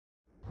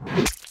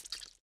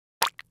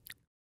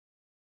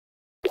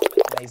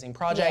amazing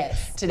project.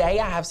 Yes. Today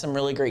I have some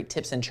really great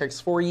tips and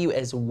tricks for you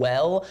as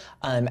well,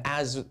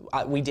 as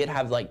we did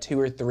have like 2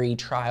 or 3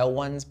 trial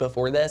ones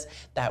before this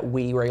that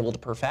we were able to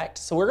perfect.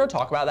 So we're gonna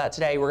talk about that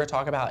today. We're gonna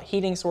talk about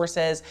heating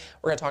sources.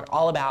 We're gonna talk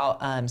all about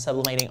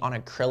sublimating on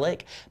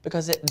acrylic,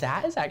 because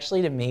that is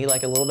actually to me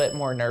like a little bit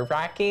more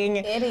nerve-wracking.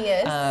 It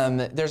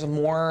is. There's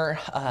more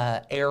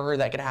error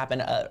that could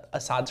happen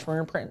aside from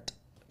your print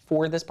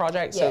for this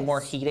project, so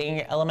more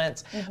heating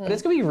elements, but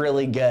it's gonna be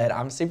really good.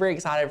 I'm super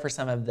excited for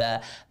some of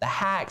the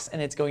hacks,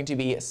 and it's going to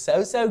be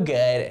so good,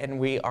 and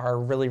we are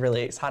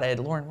really excited.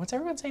 Lauren, what's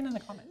everyone saying in the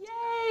comments?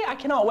 Yay, I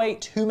cannot wait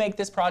to make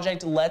this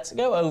project. Let's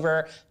go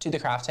over to the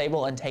craft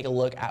table and take a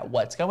look at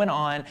what's going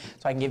on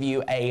so I can give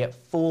you a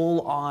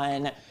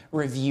full-on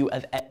review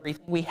of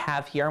everything we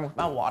have here. I'm with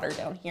my water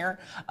down here.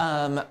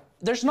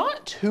 There's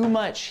not too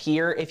much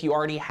here if you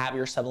already have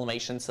your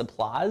sublimation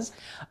supplies.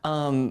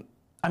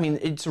 I mean,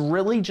 it's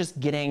really just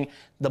getting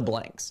the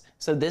blanks.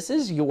 So this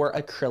is your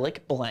acrylic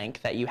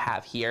blank that you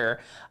have here.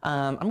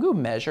 I'm gonna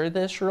measure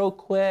this real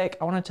quick.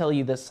 I wanna tell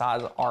you the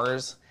size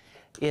ours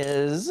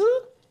is.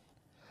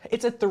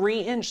 It's a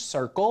 3-inch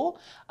circle.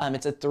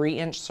 It's a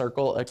 3-inch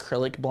circle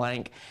acrylic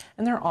blank,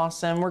 and they're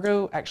awesome. We're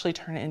gonna actually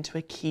turn it into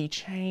a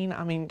keychain.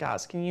 I mean,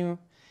 guys, can you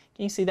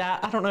see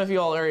that? I don't know if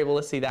you all are able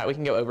to see that. We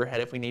can go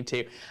overhead if we need to.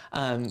 We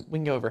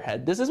can go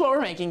overhead. This is what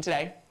we're making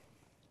today.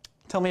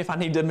 Tell me if I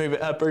need to move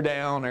it up or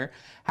down, or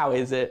how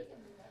is it?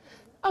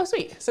 Oh,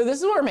 sweet. So this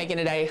is what we're making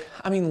today.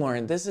 I mean,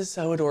 Lauren, this is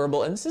so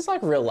adorable, and this is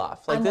like real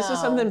life. Like this is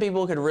something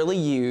people could really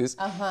use.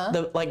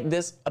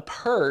 A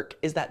perk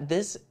is that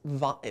this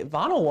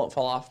vinyl won't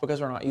fall off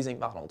because we're not using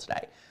vinyl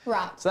today.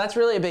 Right. So that's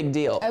really a big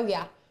deal. Oh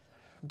yeah.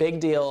 Big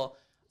deal.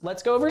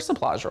 Let's go over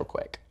supplies real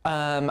quick.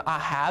 I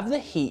have the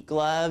heat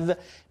glove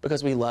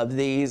because we love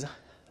these.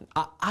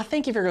 I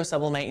think if you're gonna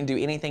sublimate and do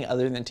anything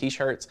other than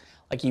t-shirts,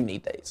 like you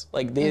need these.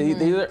 Like these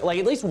are, like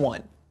at least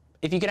one.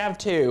 If you could have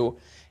 2,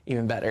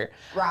 even better.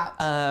 Right.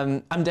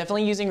 I'm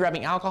definitely using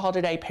rubbing alcohol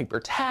today,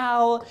 paper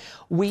towel.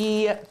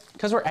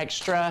 Because we're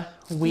extra,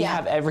 we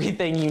have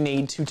everything you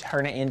need to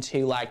turn it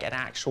into like an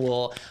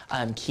actual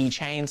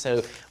keychain.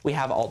 So we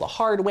have all the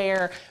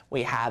hardware.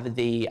 We have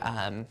the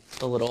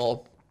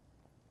little,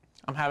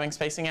 I'm having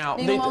spacing out.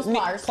 Needle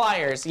nose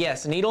pliers,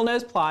 yes, needle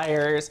nose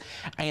pliers,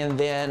 and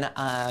then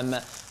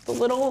the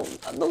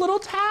little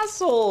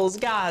tassels,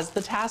 guys.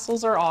 The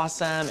tassels are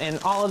awesome, and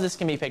all of this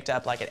can be picked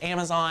up like at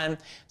Amazon.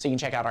 So you can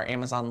check out our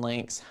Amazon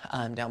links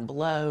down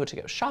below to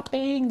go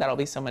shopping. That'll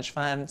be so much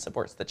fun.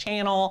 Supports the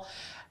channel,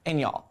 and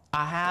y'all,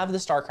 I have the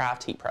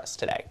StarCraft heat press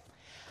today.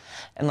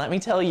 And let me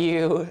tell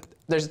you,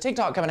 there's a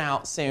TikTok coming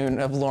out soon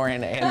of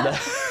Lauren and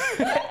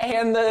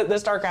the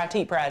StarCraft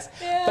heat press.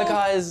 Yeah.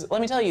 Because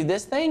let me tell you,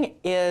 this thing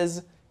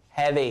is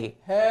heavy.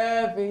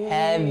 Heavy.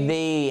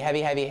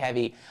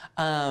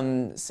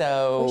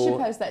 So we should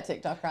post that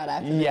TikTok right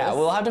after this. Yeah,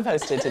 we'll have to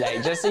post it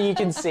today just so you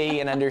can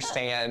see and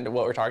understand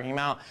what we're talking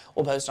about.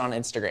 We'll post it on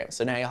Instagram.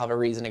 So now you'll have a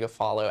reason to go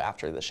follow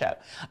after the show.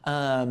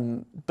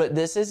 But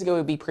this is going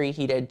to be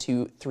preheated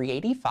to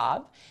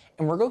 385.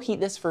 And we're gonna heat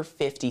this for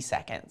 50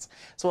 seconds.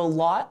 So a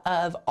lot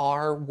of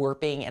our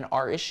warping and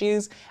our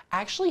issues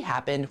actually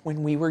happened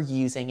when we were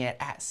using it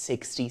at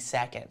 60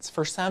 seconds.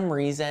 For some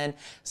reason,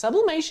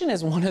 sublimation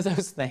is one of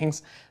those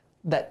things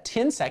that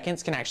 10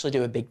 seconds can actually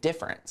do a big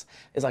difference.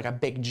 It's like a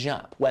big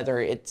jump, whether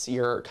it's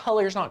your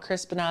color's not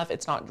crisp enough,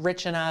 it's not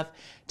rich enough.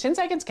 10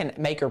 seconds can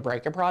make or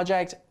break a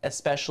project,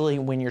 especially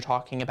when you're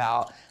talking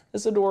about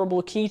this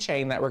adorable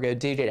keychain that we're gonna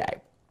do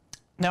today.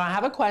 Now I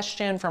have a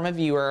question from a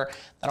viewer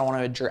that I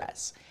wanna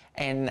address.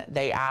 And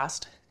they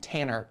asked,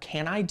 Tanner,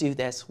 can I do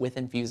this with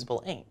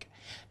infusible ink?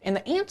 And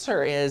the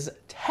answer is,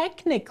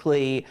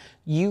 technically,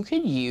 you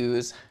could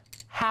is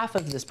half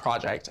of this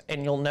project,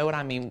 and you'll know what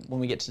I mean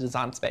when we get to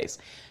design space.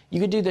 You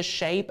could do the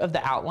shape of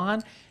the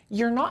outline.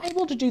 You're not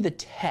able to do the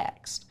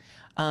text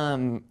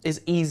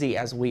as easy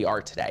as we are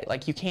today.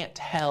 Like you can't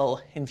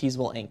tell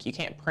infusible ink. You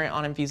can't print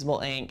on infusible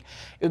ink.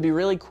 It would be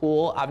really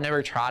cool. I've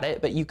never tried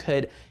it, but you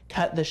could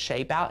cut the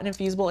shape out in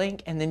infusible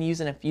ink and then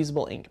use an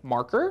infusible ink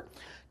marker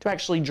to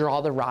actually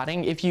draw the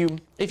writing if you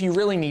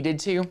really needed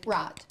to.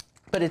 Right.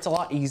 But it's a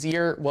lot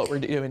easier what we're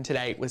doing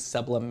today with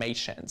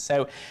sublimation.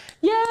 So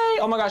yay,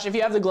 oh my gosh, if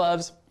you have the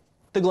gloves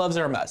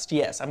are a must.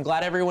 Yes, I'm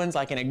glad everyone's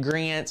like in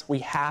agreement. We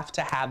have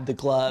to have the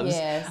gloves.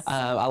 Yes.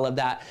 I love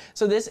that.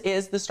 So this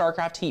is the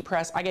StarCraft heat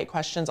press. I get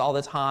questions all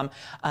the time.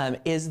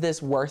 Is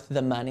this worth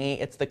the money?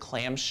 It's the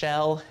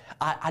clamshell.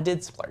 I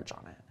did splurge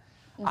on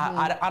it.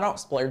 I don't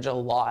splurge a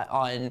lot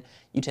on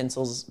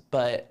utensils,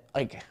 but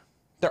like,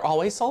 they're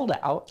always sold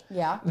out.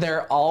 Yeah.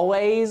 They're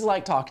always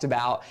like talked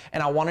about,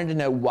 and I wanted to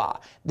know why.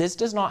 This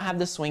does not have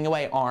the swing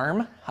away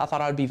arm. I thought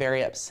I would be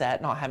very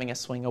upset not having a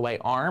swing away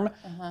arm.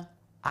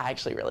 I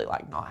actually really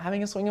like not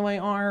having a swing away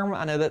arm.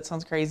 I know that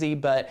sounds crazy,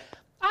 but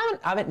I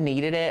haven't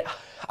needed it.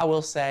 I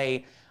will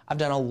say I've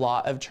done a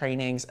lot of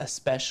trainings,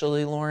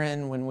 especially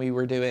Lauren, when we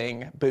were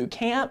doing boot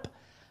camp.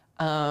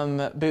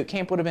 boot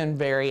camp would have been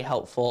very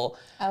helpful.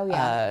 Oh,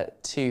 yeah.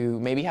 To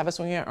maybe have a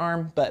swinging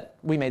arm, but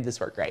we made this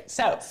work great.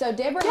 So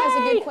Deborah has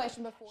a good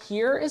question before.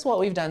 Here is what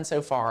we've done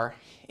so far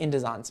in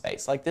Design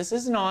Space. Like, this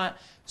is not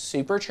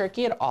super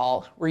tricky at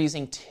all. We're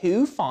using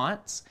 2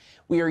 fonts.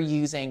 We are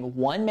using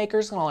 1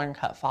 Maker's Gonna Learn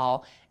cut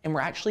file, and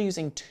we're actually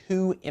using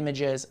 2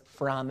 images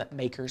from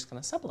Maker's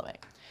Gonna Sublimate.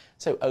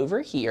 So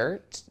over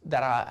here,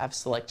 that I've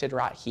selected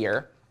right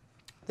here,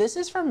 this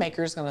is from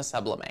Maker's Gonna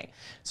Sublimate.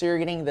 So you're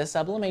getting the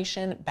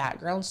sublimation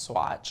background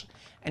swatch,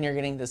 and you're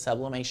getting the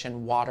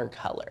sublimation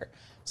watercolor.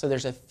 So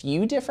there's a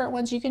few different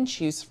ones you can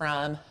choose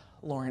from.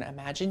 Lauren,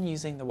 imagine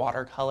using the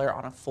watercolor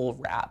on a full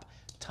wrap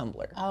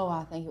tumbler. Oh,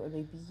 I think it would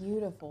be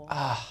beautiful.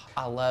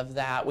 I love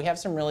that. We have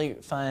some really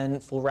fun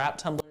full wrap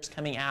tumblers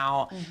coming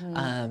out.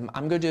 I'm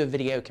going to do a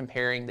video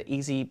comparing the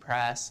Easy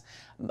Press,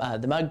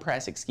 the Mug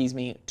Press, excuse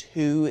me,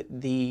 to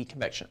the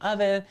convection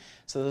oven.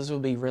 So those will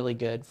be really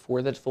good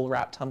for the full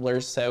wrap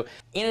tumblers. So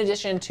in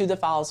addition to the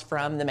files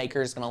from the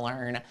Maker's Gonna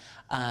Learn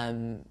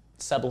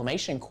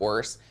sublimation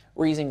course,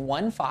 we're using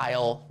 1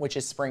 file, which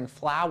is Spring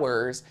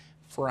Flowers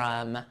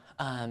from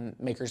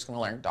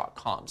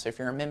makersgonnalearn.com. So if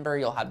you're a member,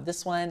 you'll have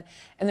this one.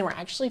 And then we're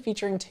actually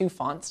featuring 2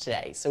 fonts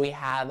today. So we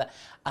have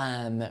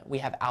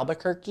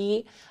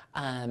Albuquerque,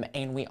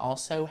 and we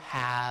also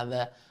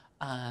have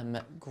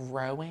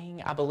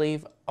Growing, I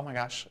believe. Oh my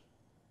gosh.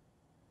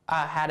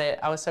 I had it.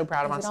 I was so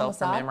proud of myself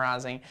for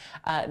memorizing.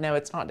 No,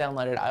 it's not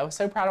downloaded. I was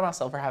so proud of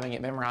myself for having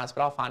it memorized,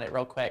 but I'll find it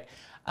real quick.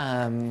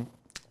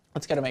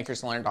 Let's go to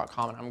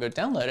makersgonnalearn.com, and I'm going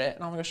to download it,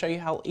 and I'm going to show you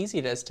how easy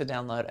it is to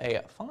download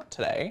a font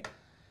today.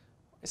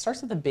 It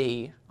starts with a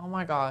B. Oh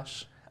my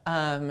gosh.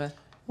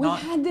 We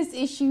had this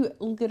issue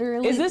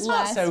literally Is this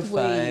not so week.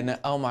 fun?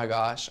 Oh my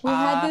gosh. We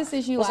had this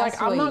issue last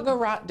week. I'm not going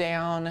to write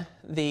down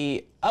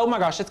the, oh my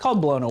gosh, it's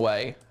called Blown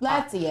Away.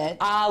 That's it.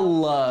 I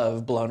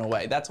love Blown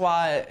Away. That's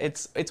why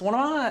it's one of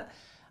my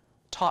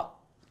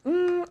top,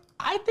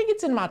 I think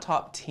it's in my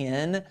top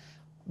 10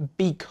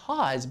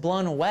 because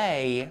Blown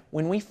Away,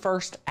 when we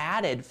first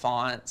added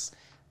fonts,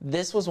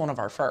 this was one of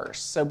our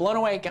first. So Blown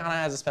Away kind of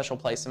has a special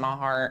place in my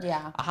heart.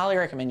 Yeah. I highly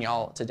recommend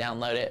y'all to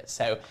download it.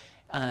 So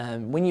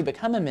when you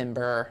become a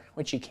member,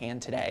 which you can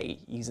today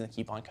using the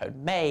coupon code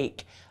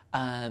MAKE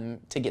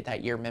to get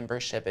that year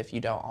membership if you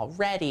don't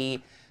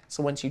already.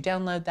 So once you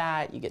download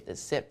that, you get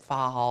this zip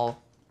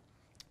file.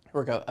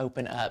 We're going to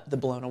open up the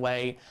Blown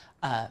Away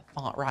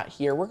font right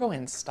here. We're going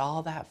to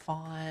install that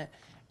font.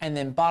 And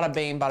then bada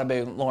bing, bada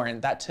boom. Lauren,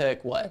 that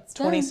took what,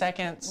 20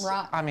 seconds?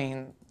 Right. I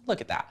mean, look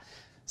at that.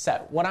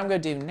 So what I'm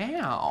going to do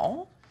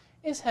now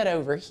is head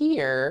over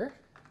here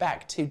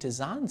back to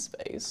Design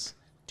Space.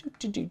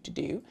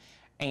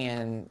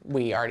 And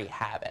we already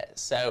have it.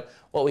 So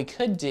what we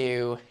could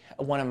do,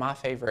 one of my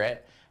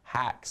favorite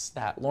hacks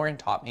that Lauren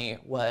taught me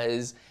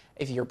was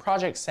if your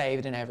project's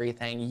saved and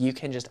everything, you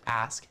can just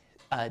ask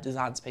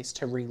Design Space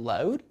to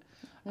reload,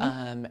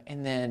 and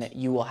then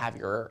you will have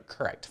your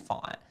correct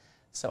font.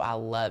 So I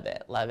love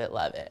it, love it,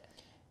 love it.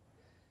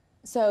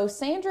 So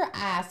Sandra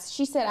asks,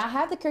 she said, I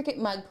have the Cricut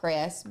mug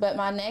press, but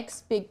my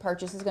next big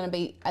purchase is going to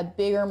be a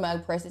bigger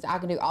mug press that I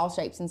can do all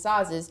shapes and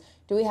sizes.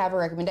 Do we have a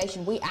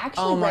recommendation? We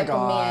actually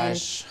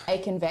recommend a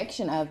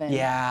convection oven.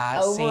 Yeah,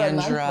 over a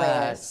mug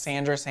press.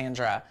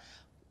 Sandra.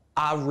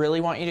 I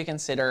really want you to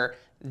consider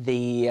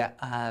the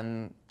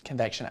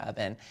convection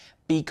oven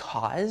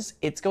because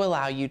it's going to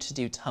allow you to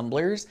do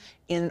tumblers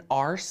in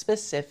our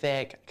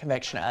specific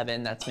convection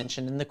oven that's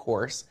mentioned in the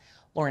course.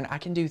 Lauren, I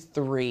can do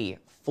 3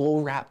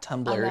 full wrap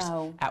tumblers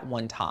at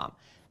one time.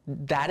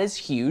 That is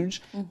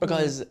huge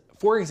because,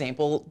 for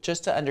example,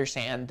 just to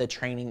understand the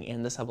training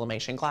in the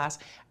sublimation class,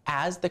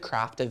 as the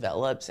craft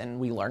develops and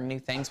we learn new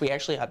things, we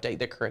actually update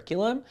the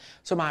curriculum.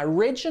 So my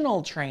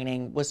original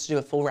training was to do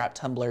a full wrap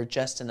tumbler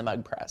just in the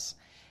mug press.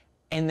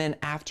 And then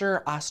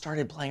after I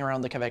started playing around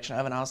with the convection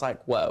oven, I was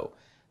like, whoa,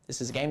 this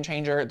is a game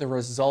changer. The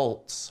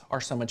results are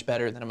so much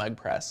better than a mug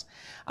press.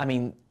 I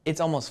mean, it's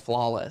almost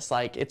flawless.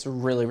 Like, it's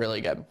really,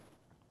 really good.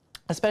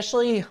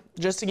 Especially,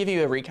 just to give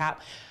you a recap,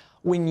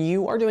 when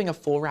you are doing a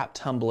full wrap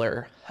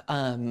tumbler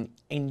and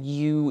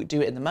you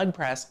do it in the mug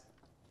press,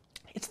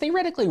 it's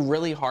theoretically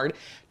really hard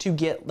to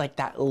get like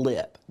that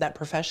lip, that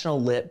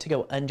professional lip to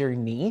go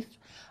underneath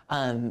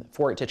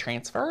for it to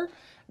transfer.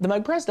 The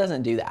mug press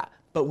doesn't do that.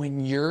 But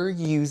when you're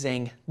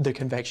using the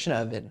convection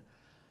oven,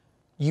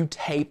 you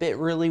tape it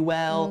really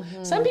well.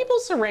 Some people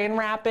saran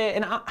wrap it,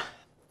 and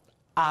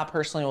I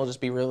personally will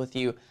just be real with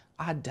you.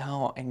 I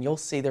don't, and you'll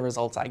see the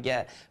results I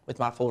get with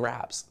my full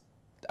wraps.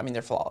 I mean,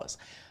 they're flawless.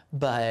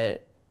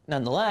 But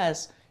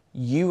nonetheless,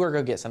 you are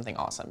going to get something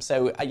awesome.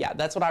 So yeah,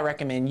 that's what I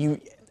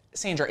recommend.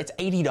 Sandra, it's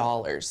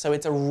 $80. So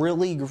it's a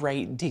really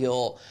great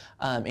deal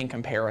in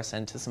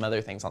comparison to some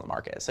other things on the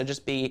market. So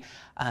just be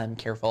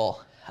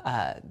careful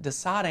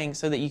deciding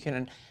so that you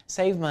can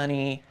save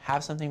money,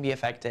 have something be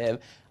effective.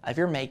 If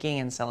you're making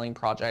and selling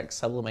projects,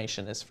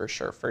 sublimation is for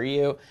sure for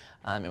you,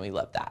 and we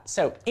love that.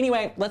 So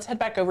anyway, let's head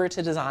back over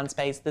to Design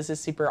Space. This is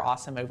super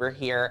awesome over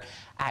here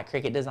at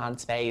Cricut Design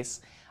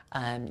Space.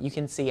 You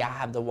can see I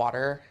have the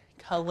water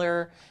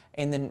color.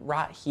 And then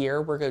right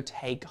here, we're gonna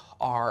take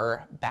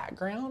our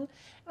background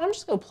and I'm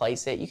just gonna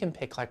place it. You can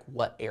pick like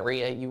what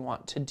area you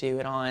want to do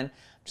it on. I'm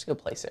just gonna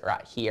place it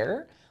right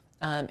here.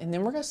 And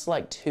then we're gonna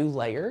select 2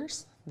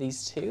 layers,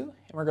 these 2, and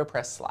we're gonna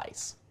press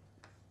slice.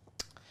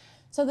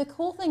 So the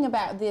cool thing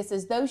about this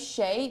is those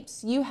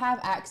shapes, you have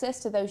access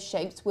to those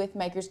shapes with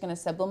Maker's Gonna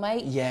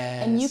Sublimate.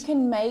 Yes. And you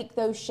can make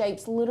those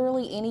shapes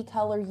literally any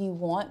color you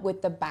want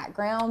with the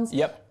backgrounds.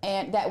 Yep.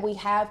 And that we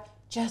have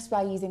just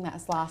by using that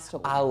slice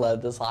tool. I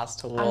love the slice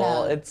tool. I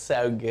know. It's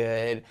so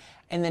good.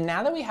 And then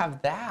now that we have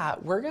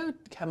that, we're gonna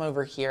come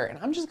over here and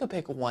I'm just gonna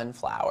pick one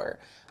flower.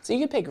 So you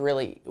can pick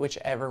really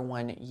whichever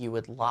one you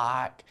would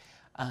like.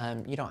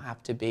 You don't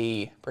have to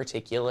be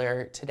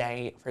particular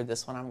today. For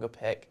this one, I'm gonna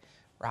pick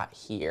right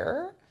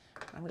here.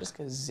 I'm just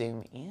gonna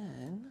zoom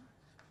in,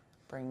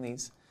 bring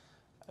these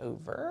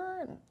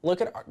over.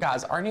 Look at,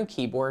 guys, our new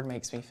keyboard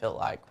makes me feel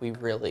like we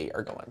really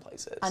are going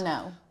places. I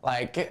know.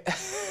 Like,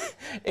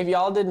 if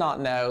y'all did not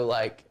know,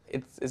 like,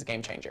 it's a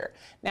game changer.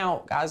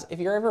 Now, guys, if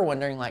you're ever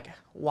wondering, like,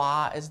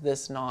 why is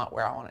this not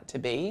where I want it to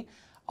be?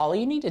 All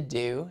you need to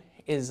do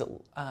is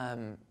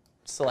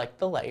select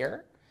the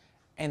layer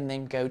and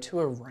then go to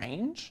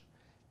arrange,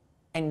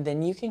 and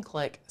then you can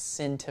click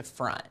send to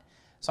front.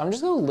 So I'm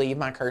just gonna leave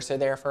my cursor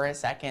there for a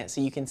second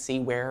so you can see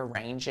where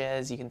arrange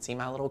is. You can see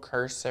my little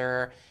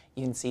cursor.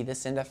 You can see the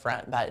send to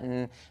front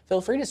button.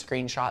 Feel free to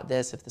screenshot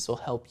this if this will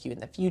help you in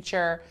the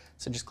future.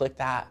 So just click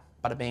that,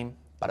 bada bing,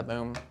 bada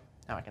boom.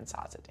 Now I can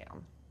size it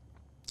down.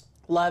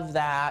 Love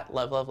that,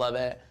 love, love, love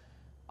it.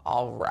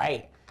 All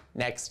right,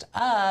 next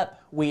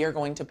up, we are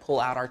going to pull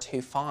out our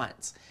 2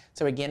 fonts.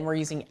 So again, we're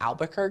using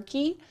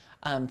Albuquerque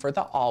for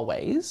the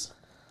always.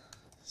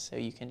 So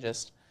you can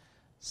just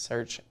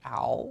search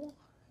Al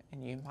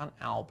and you can find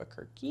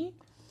Albuquerque.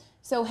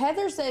 So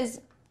Heather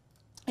says,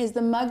 is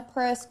the mug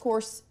press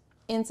course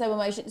in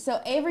sublimation? So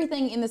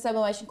everything in the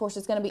sublimation course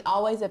is going to be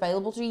always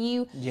available to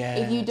you. Yes.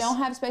 If you don't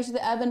have space for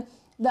the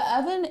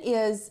oven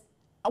is,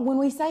 when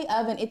we say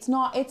oven, it's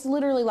not, it's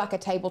literally like a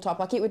tabletop.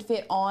 Like it would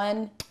fit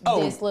on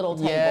this little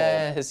table.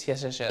 Yes,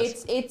 yes, yes,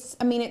 yes. It's,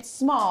 I mean, it's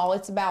small.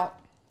 It's about,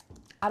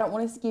 I don't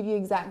want to give you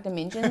exact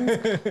dimensions.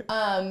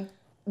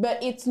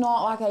 But it's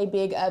not like a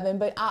big oven,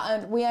 but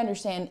we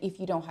understand if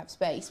you don't have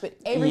space. But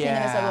everything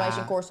in the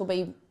sublimation course will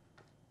be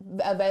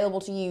available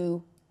to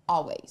you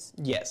always.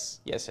 Yes,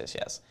 yes, yes,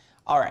 yes.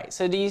 All right,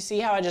 so do you see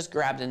how I just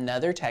grabbed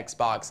another text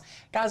box?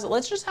 Guys,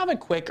 let's just have a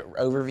quick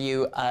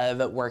overview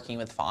of working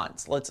with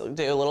fonts. Let's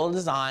do a little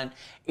design.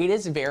 It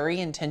is very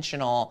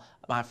intentional,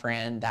 my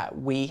friend, that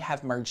we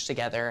have merged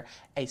together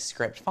a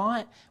script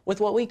font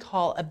with what we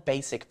call a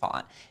basic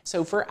font.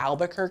 So for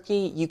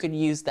Albuquerque, you could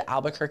use the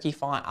Albuquerque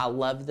font. I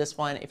love this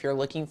one. If you're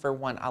looking for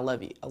one, I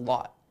love it a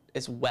lot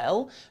as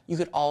well. You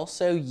could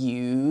also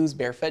use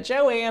Barefoot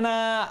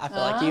Joanna. I feel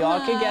like you all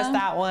could guess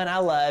that one. I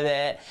love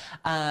it.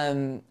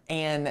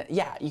 And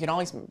yeah, you can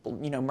always,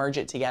 merge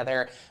it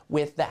together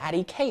with the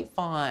Addie Kate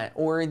font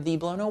or the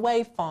Blown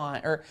Away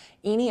font or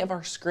any of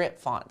our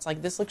script fonts.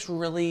 Like this looks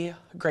really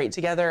great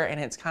together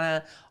and it's kind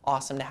of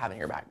awesome to have in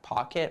your back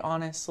pocket,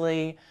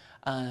 honestly.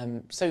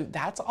 So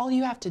that's all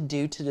you have to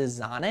do to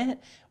design it.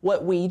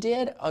 What we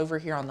did over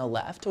here on the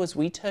left was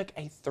we took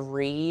a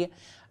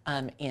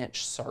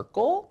 3-inch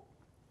circle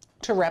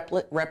to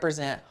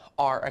represent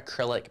our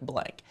acrylic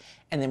blank,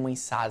 and then we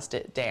sized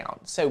it down.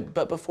 So,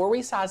 but before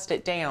we sized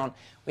it down,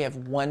 we have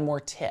one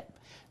more tip.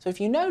 So if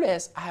you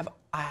notice, I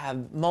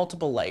have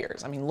multiple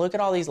layers. I mean, look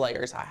at all these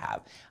layers I have.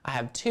 I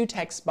have 2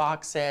 text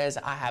boxes,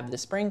 I have the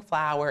spring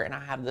flower, and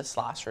I have the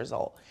slice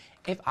result.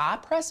 If I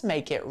press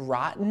make it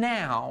right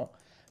now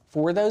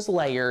for those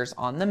layers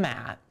on the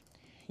mat,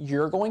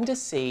 you're going to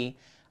see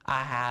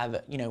I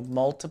have,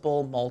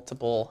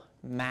 multiple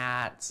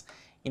mats.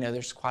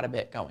 There's quite a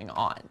bit going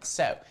on.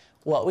 So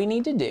what we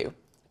need to do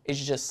is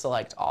just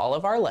select all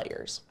of our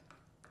layers.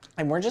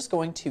 And we're just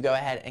going to go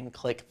ahead and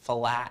click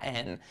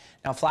flatten.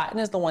 Now flatten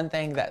is the one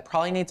thing that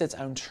probably needs its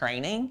own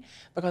training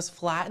because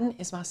flatten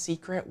is my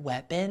secret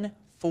weapon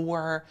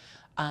for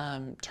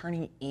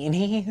turning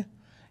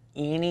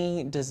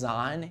any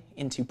design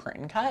into print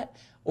and cut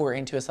or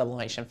into a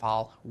sublimation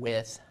file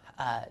with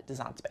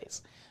Design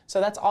Space. So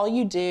that's all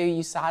you do.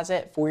 You size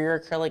it for your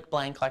acrylic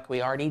blank like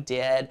we already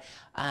did.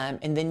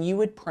 And then you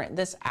would print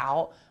this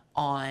out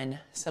on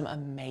some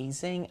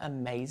amazing,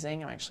 I'm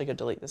actually gonna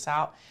delete this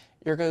out.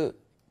 You're gonna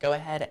go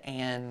ahead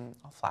and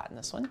I'll flatten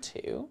this one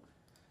too.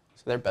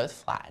 So they're both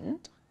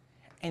flattened.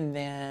 And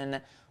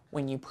then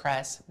when you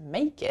press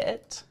make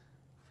it,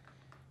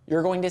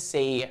 you're going to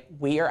see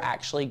we are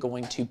actually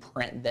going to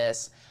print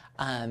this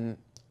through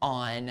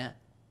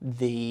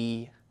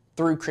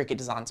Cricut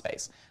Design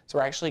Space. So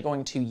we're actually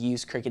going to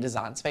use Cricut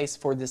Design Space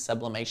for this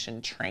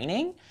sublimation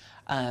training,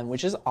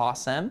 which is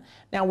awesome.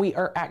 Now we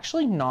are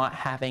actually not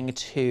having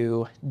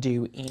to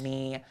do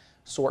any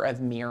sort of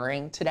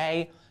mirroring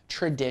today.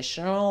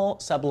 Traditional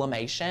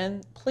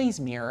sublimation, please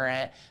mirror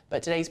it,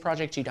 but today's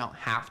project you don't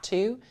have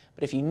to,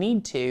 but if you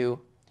need to,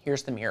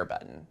 here's the mirror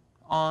button.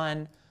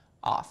 On,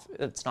 off,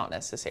 it's not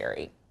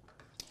necessary.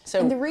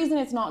 And the reason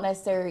it's not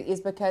necessary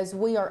is because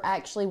we are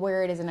actually,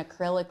 where it is an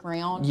acrylic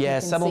round, yeah,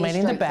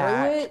 sublimating the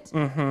back.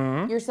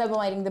 You're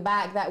sublimating the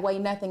back, that way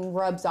nothing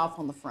rubs off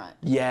on the front.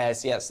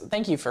 Yes, yes.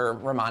 Thank you for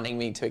reminding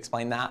me to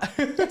explain that.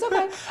 It's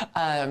okay.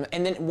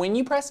 And then when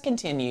you press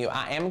continue,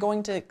 I am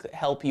going to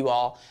help you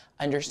all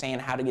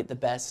understand how to get the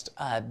best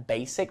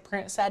basic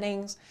print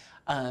settings.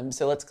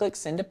 So let's click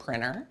send to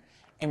printer,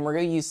 and we're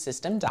going to use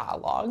system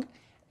dialog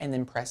and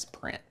then press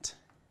print.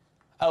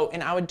 Oh,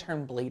 and I would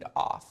turn bleed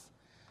off.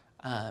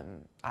 I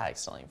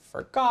accidentally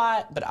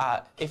forgot,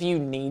 but if you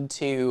need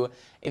to,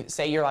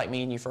 say you're like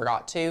me and you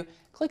forgot to,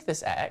 click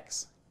this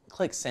X,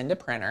 click send to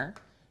printer,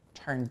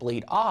 turn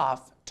bleed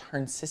off,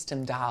 turn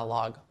system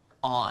dialog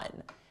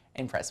on,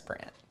 and press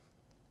print.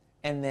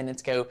 And then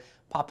it's go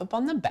pop up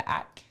on the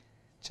back,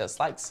 just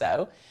like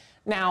so.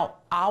 Now,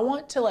 I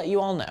want to let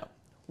you all know,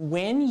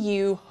 when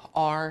you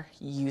are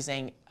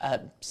using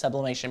a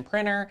sublimation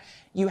printer,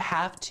 you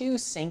have to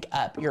sync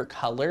up your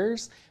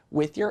colors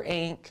with your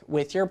ink,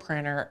 with your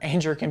printer,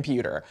 and your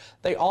computer.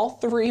 They all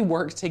three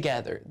work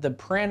together. The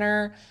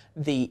printer,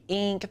 the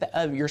ink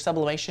of your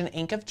sublimation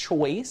ink of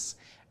choice,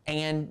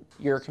 and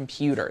your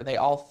computer. They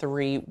all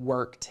three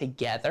work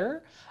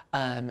together.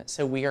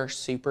 So we are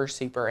super,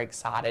 super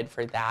excited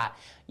for that.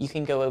 You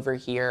can go over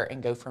here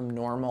and go from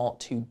normal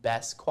to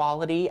best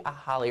quality. I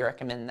highly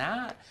recommend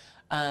that.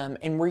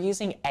 And we're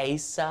using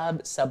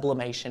A-Sub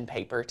sublimation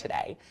paper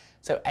today.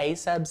 So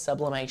A-Sub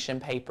sublimation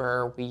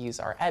paper, we use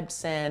our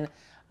Epson,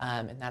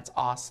 and that's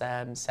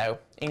awesome. So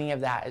any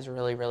of that is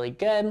really, really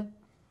good.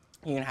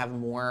 You can have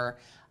more,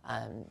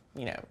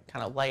 you know,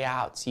 kind of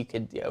layouts. You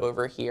could go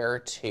over here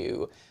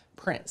to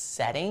print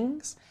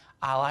settings.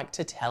 I like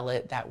to tell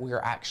it that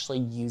we're actually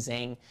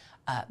using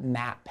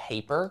matte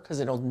paper because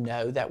it'll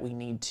know that we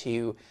need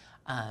to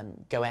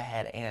go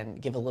ahead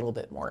and give a little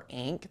bit more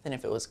ink than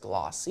if it was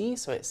glossy,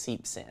 so it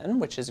seeps in,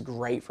 which is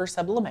great for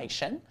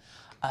sublimation.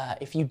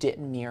 If you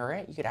didn't mirror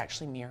it, you could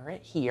actually mirror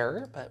it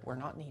here, but we're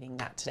not needing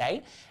that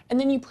today. And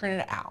then you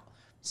print it out.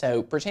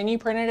 So pretend you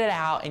printed it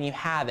out and you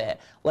have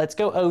it. Let's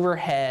go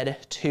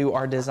overhead to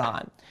our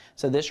design.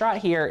 So this right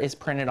here is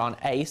printed on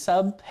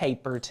A-Sub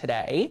paper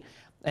today,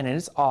 and it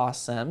is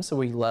awesome. So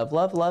we love,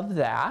 love, love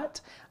that.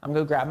 I'm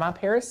gonna grab my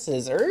pair of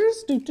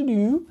scissors,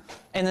 and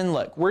then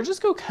look, we're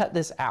just gonna cut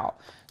this out.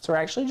 So we're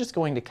actually just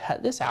going to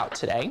cut this out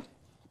today,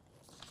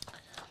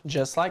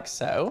 just like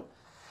so.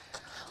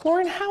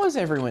 Lauren, how is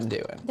everyone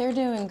doing? They're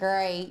doing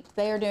great.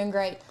 They are doing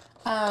great.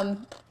 Heather,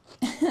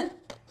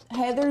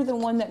 the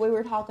one that we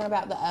were talking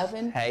about, the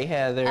oven. Hey,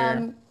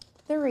 Heather.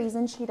 The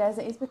reason she does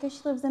it is because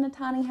she lives in a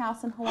tiny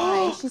house in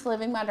Hawaii. She's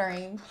living my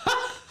dream.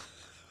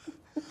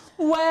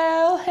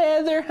 Well,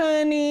 Heather,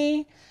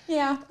 honey.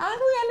 Yeah,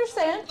 we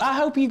understand. I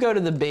hope you go to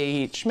the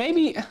beach.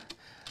 Maybe,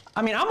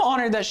 I mean, I'm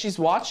honored that she's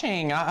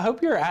watching. I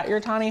hope you're at your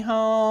tiny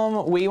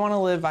home. We want to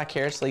live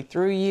vicariously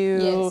through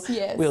you. Yes,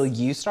 yes. Will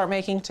you start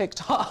making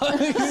TikToks?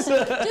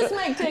 Just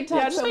make TikToks.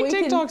 Yeah, just make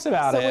TikToks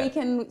about it. So we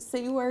can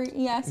see where, see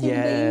yes, the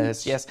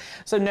beach. yes.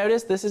 So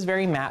notice this is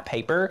very matte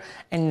paper.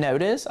 And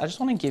notice, I just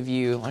want to give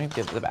you, let me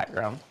give the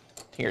background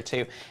here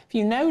too. If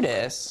you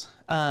notice,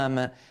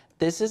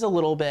 this is a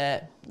little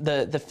bit,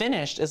 the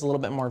finished is a little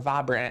bit more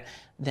vibrant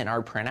than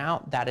our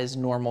printout. That is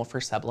normal for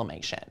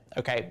sublimation,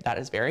 okay? That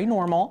is very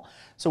normal.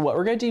 So what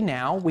we're gonna do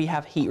now, we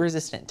have heat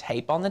resistant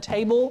tape on the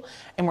table,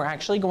 and we're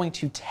actually going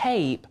to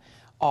tape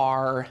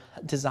our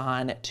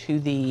design to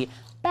the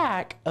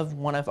back of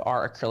one of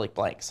our acrylic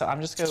blanks. So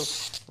I'm just gonna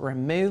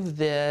remove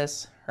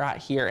this right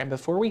here, and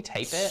before we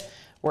tape it,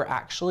 we're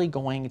actually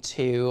going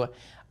to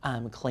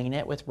clean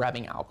it with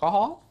rubbing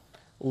alcohol.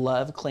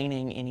 Love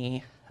cleaning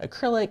any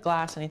acrylic,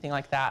 glass, anything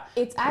like that.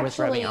 It's actually, with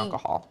rubbing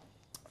alcohol.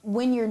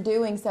 When you're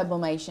doing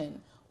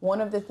sublimation,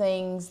 one of the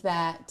things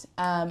that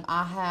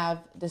I have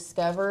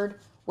discovered,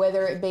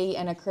 whether it be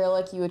an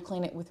acrylic, you would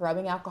clean it with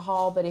rubbing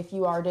alcohol, but if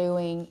you are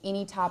doing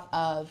any type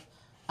of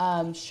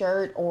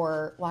shirt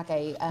or like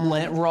a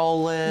lint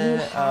roll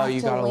it,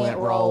 you gotta lint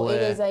roll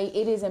it.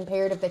 It is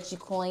imperative that you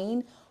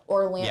clean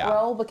or lint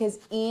roll, because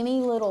any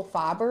little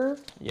fiber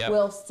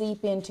will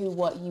seep into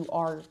what you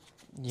are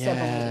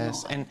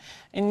yes,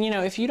 and you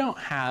know, if you don't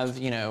have,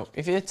 you know,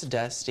 if it's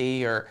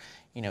dusty or,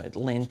 you know,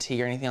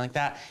 linty or anything like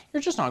that,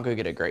 you're just not gonna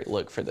get a great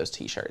look for those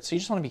t-shirts. So you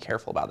just wanna be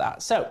careful about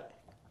that. So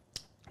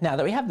now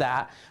that we have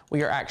that,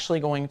 we are actually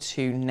going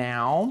to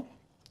now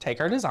take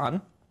our design,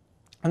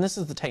 and this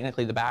is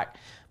technically the back,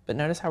 but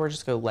notice how we're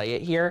just gonna lay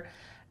it here,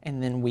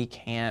 and then we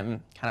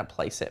can kind of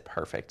place it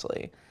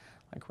perfectly,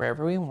 like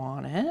wherever we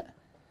want it.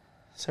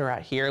 So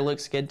right here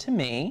looks good to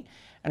me.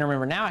 And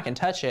remember, now I can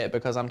touch it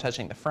because I'm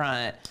touching the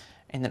front,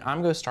 and then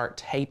I'm gonna start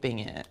taping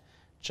it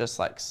just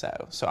like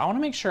so. So I wanna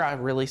make sure I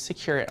really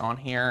secure it on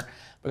here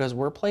because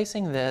we're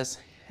placing this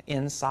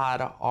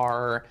inside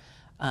our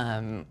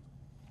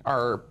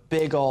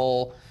big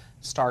ol'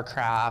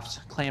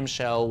 StarCraft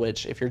clamshell,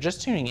 which if you're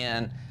just tuning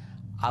in,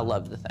 I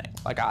love the thing.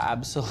 Like, I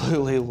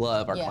absolutely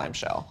love our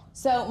clamshell.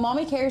 So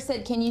Mommy Care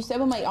said, can you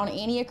sublimate on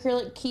any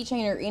acrylic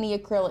keychain or any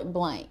acrylic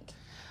blank?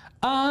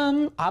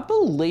 I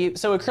believe,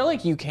 so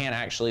acrylic you can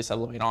actually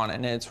sublimate on,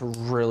 and it's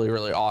really,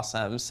 really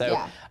awesome. So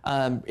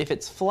if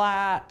it's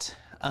flat,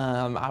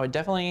 I would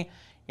definitely,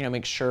 you know,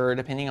 make sure,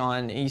 depending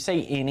on, you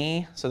say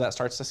any, so that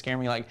starts to scare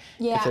me, like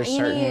if there's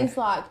any is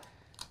like,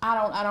 I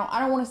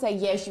don't want to say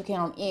yes you can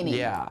on any.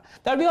 Yeah,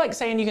 that would be like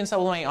saying you can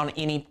sublimate on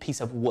any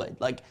piece of wood.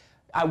 Like,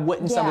 I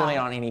wouldn't sublimate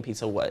on any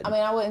piece of wood. I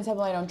mean, I wouldn't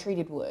sublimate on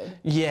treated wood.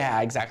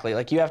 Yeah, exactly.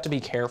 Like, you have to be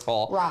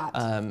careful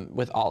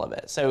with all of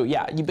it. So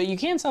yeah, but you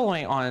can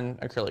sublimate on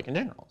acrylic in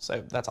general.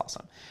 So that's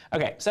awesome.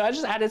 Okay, so I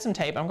just added some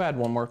tape. I'm gonna add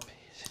one more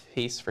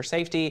piece for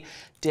safety.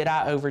 Did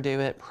I overdo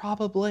it?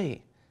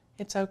 Probably.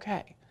 It's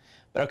okay.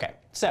 But okay,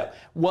 so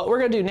what we're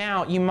gonna do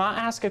now, you might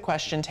ask a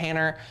question,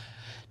 Tanner,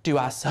 do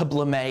I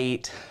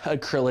sublimate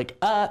acrylic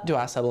up? Do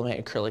I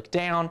sublimate acrylic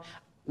down?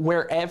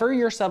 Wherever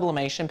your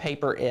sublimation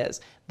paper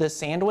is, the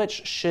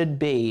sandwich should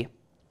be,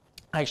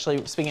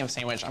 actually, speaking of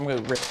sandwich, I'm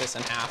gonna rip this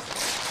in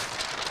half.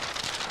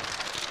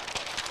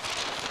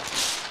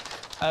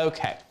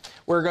 Okay,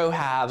 we're gonna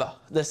have,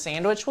 the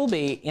sandwich will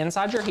be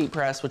inside your heat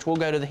press, which will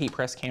go to the heat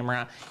press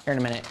camera here in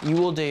a minute. You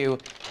will do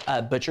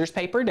butcher's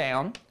paper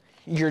down,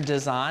 your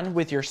design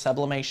with your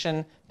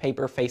sublimation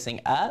paper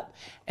facing up,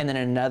 and then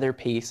another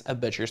piece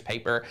of butcher's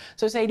paper.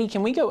 So Sadie,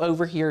 can we go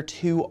over here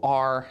to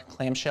our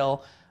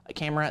clamshell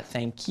camera?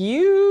 Thank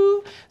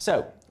you.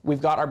 So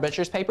we've got our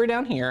butcher's paper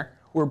down here.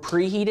 We're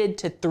preheated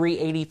to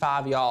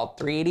 385, y'all,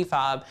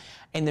 385.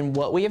 And then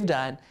what we have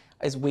done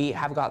is we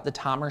have got the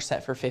timer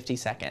set for 50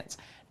 seconds.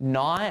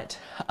 Not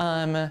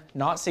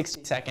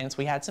 60 seconds.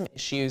 We had some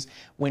issues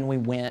when we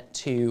went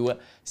to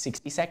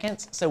 60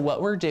 seconds. So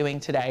what we're doing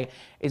today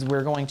is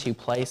we're going to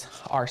place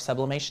our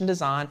sublimation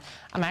design.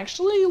 I'm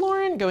actually,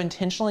 Lauren, go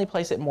intentionally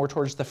place it more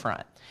towards the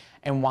front.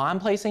 And why I'm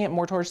placing it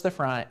more towards the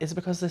front is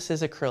because this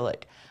is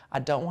acrylic. I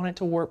don't want it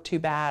to warp too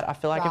bad. I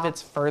feel like if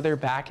it's further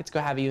back, it's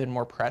gonna have even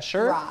more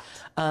pressure.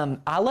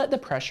 I let the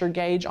pressure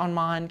gauge on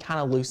mine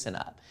kind of loosen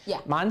up. Yeah.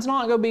 Mine's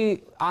not gonna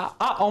be,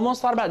 I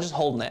almost thought about just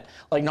holding it,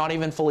 like not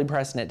even fully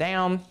pressing it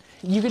down.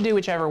 You could do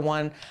whichever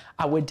one.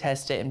 I would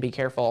test it and be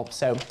careful.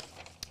 So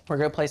we're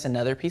gonna place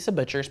another piece of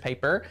butcher's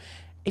paper.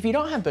 If you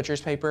don't have butcher's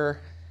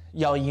paper,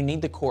 y'all, you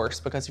need the course,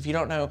 because if you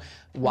don't know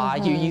why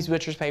you use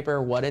butcher's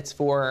paper, what it's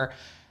for,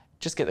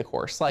 just get the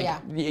course. Like,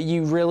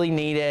 you really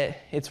need it.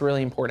 It's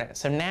really important.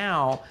 So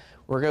now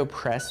we're gonna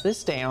press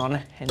this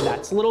down, and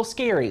that's a little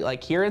scary.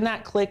 Like, hearing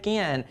that click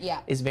in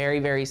is very,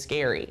 very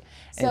scary.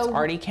 And so it's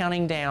already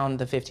counting down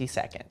the 50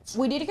 seconds.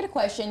 We did get a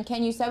question,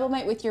 can you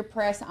sublimate with your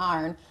press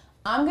iron?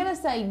 I'm gonna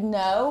say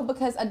no,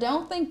 because I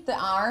don't think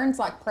the irons,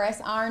 like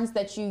press irons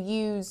that you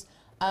use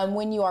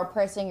when you are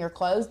pressing your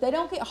clothes, they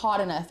don't get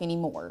hot enough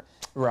anymore.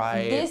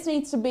 Right. This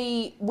needs to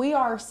be, we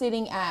are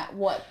sitting at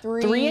what,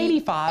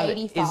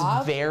 385 is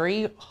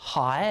very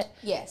hot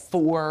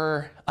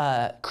for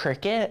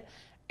Cricut,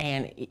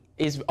 and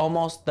is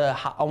almost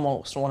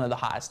one of the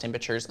highest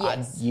temperatures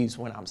I use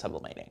when I'm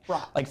sublimating.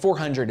 Right. Like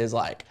 400 is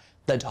like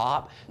the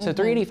top. So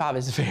 385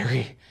 is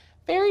very,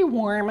 very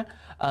warm.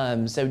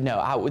 So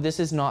no, this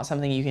is not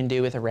something you can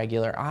do with a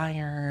regular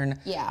iron.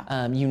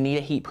 Yeah. You need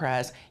a heat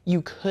press.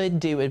 You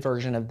could do a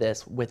version of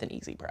this with an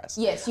easy press.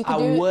 Yes, you could. I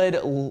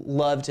would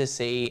love to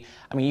see,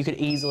 I mean, you could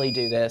easily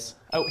do this.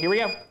 Oh, here we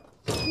go.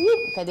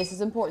 Okay, this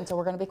is important, so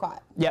we're gonna be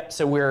quiet. Yep,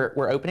 so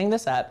we're opening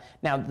this up.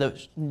 Now, the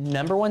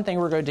number one thing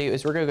we're gonna do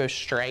is we're gonna go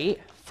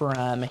straight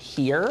from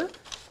here,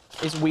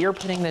 is we are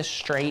putting this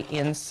straight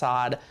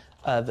inside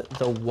of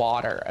the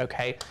water,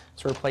 okay?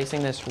 So we're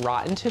placing this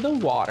right into the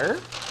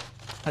water.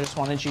 I just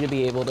wanted you to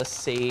be able to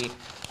see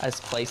us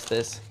place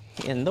this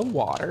in the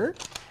water.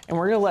 And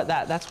we're gonna let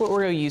that's what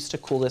we're gonna use to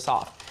cool this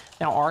off.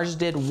 Now ours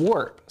did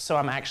warp, so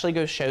I'm actually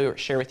gonna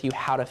share with you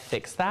how to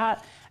fix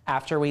that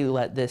after we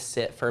let this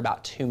sit for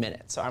about 2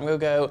 minutes. So I'm gonna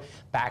go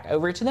back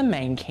over to the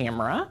main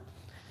camera.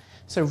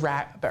 So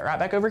right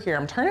back over here,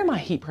 I'm turning my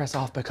heat press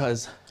off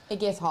because it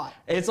gets hot.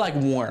 It's like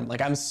warm,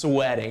 like I'm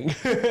sweating.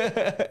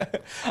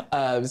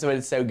 So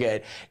it's so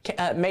good.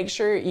 Make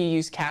sure you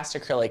use cast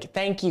acrylic.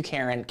 Thank you,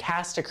 Karen.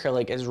 Cast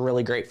acrylic is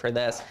really great for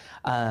this,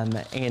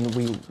 and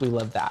we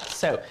love that.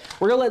 So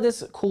we're gonna let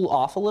this cool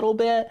off a little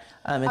bit.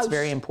 It's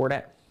very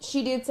important.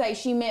 She did say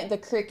she meant the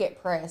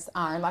Cricut press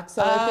iron, like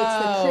so if it's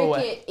the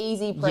Cricut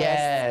easy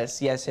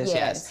press.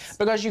 Yes.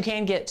 Because you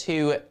can get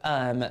to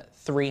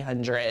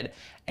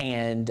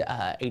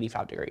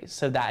 385 degrees.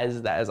 So that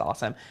is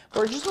awesome. But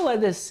we're just gonna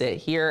let this sit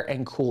here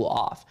and cool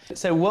off.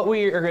 So what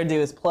we are gonna do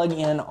is plug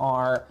in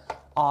our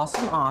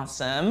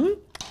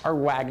our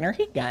Wagner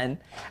heat gun.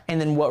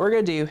 And then what we're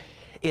gonna do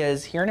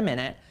is, here in a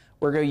minute,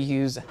 we're gonna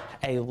use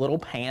a little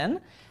pan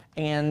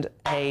and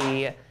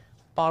a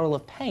bottle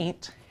of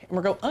paint, and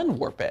we're gonna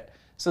unwarp it.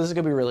 So this is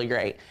gonna be really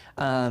great.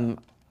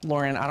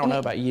 Lauren, I don't know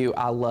about you,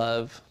 I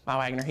love my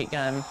Wagner heat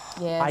gun.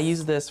 Yes. I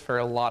use this for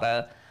a lot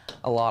of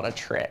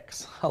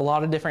tricks, a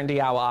lot of different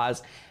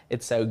DIYs.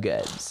 It's so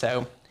good.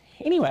 So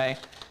anyway,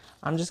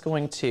 I'm just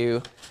going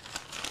to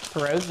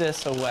throw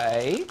this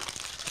away,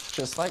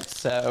 just like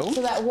so.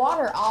 So that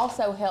water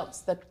also helps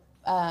the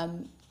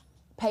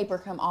paper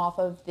come off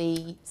of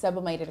the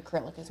sublimated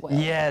acrylic as well.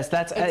 Yes,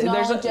 that's it's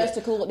not just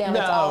to cool it down,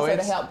 it's also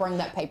to help bring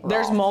that paper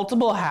There's off.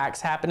 multiple hacks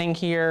happening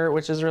here,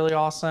 which is really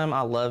awesome. I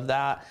love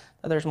that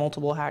there's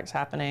multiple hacks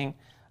happening,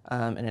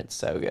 and it's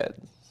so good.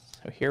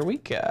 So here we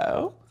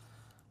go.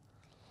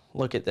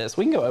 Look at this.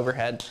 We can go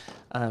overhead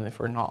if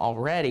we're not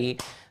already,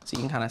 so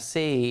you can kind of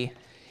see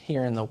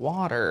here in the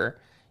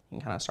water, you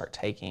can kind of start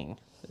taking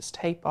this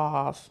tape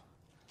off.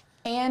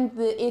 And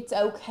it's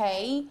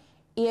okay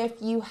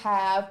if you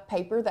have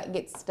paper that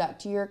gets stuck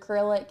to your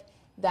acrylic.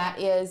 That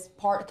is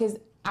part, because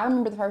I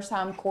remember the first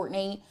time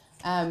Courtney,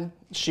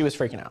 she was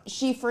freaking out.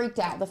 She freaked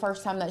out the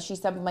first time that she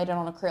sublimated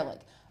on acrylic.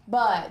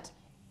 But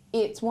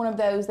it's one of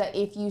those that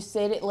if you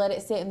let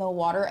it sit in the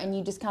water and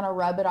you just kind of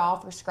rub it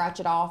off or scratch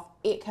it off,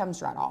 it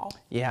comes right off.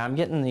 Yeah, I'm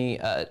getting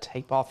the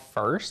tape off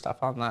first. I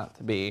found that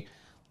to be,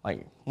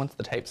 like, once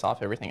the tape's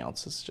off, everything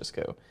else is just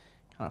kind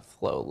of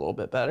flow a little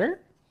bit better.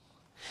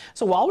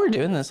 So while we're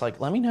doing this, like,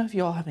 let me know if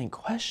you all have any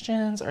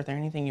questions. Are there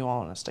anything you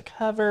all want us to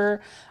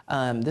cover?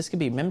 This could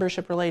be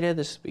membership related.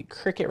 This could be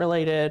Cricut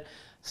related.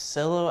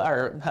 Sublimation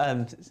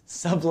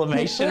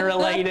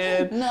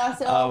related.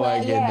 Oh my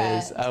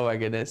goodness. Oh my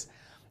goodness.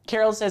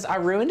 Carol says, I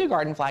ruined a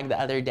garden flag the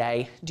other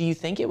day. Do you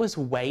think it was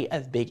weight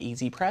of Big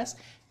Easy Press?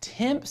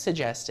 Temp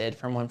suggested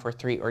from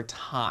 143 or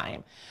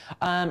time.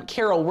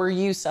 Carol, were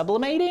you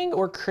sublimating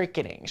or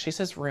cricketing? She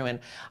says ruin.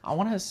 I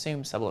want to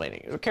assume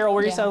sublimating. Carol,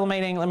 were you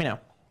sublimating? Let me know.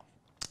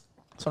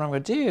 So what I'm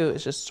going to do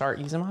is just start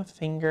using my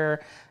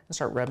finger and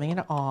start rubbing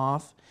it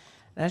off.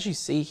 And as you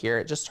see here,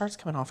 it just starts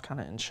coming off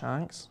kind of in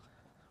chunks,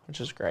 which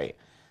is great.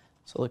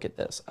 So look at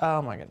this.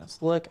 Oh my goodness,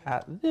 look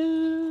at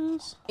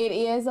this. It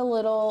is a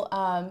little,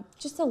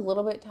 just a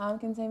little bit time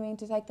consuming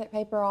to take that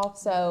paper off.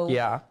 So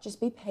just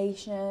be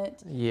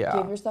patient. Yeah.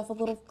 Give yourself a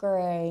little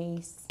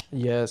grace.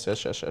 Yes,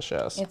 yes, yes, yes,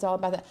 yes. It's all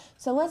about that.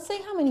 So let's see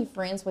how many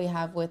friends we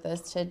have with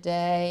us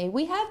today.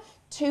 We have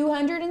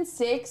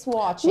 206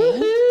 watching.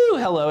 Woohoo!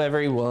 Hello,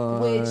 everyone.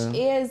 Which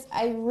is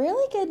a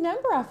really good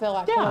number, I feel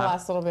like, for the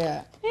last little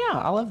bit. Yeah,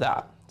 I love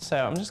that. So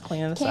I'm just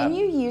cleaning this up. Can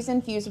you use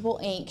infusible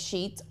ink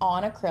sheets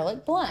on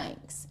acrylic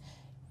blanks?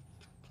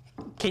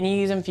 Can you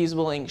use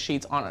infusible ink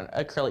sheets on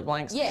acrylic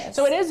blanks? Yes.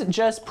 So it is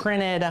just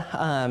printed.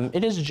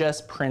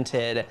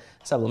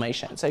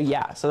 Sublimation. So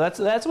yeah. So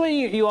that's what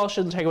you all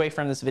should take away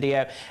from this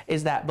video,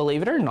 is that,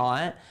 believe it or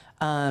not,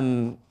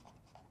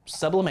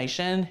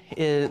 sublimation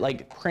is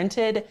like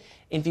printed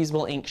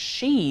infusible ink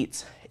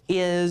sheets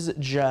is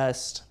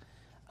just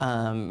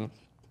printed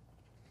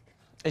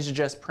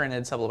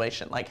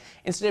sublimation. Like,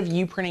 instead of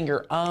you printing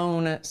your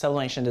own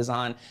sublimation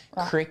design,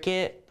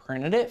 Cricut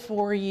printed it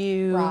for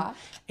you,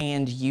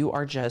 and you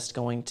are just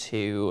going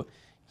to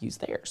use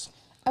theirs.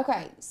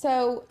 Okay,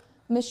 so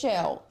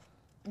Michelle,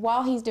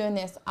 while he's doing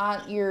this,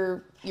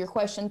 your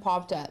question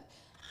popped up.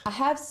 I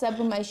have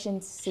sublimation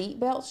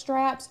seatbelt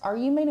straps. Are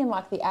you meaning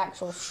like the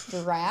actual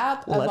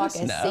strap of like a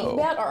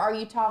seatbelt, or are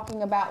you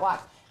talking about like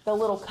the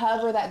little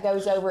cover that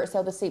goes over it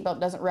so the seatbelt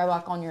doesn't rub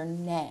like on your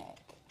neck?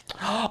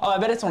 Oh, I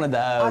bet it's one of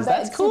those.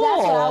 That's cool.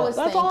 That's what I was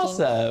thinking.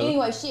 Awesome.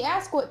 Anyway, she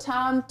asked what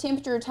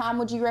temperature time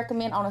would you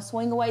recommend on a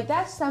swing away.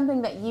 That's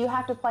something that you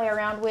have to play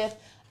around with.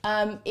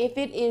 If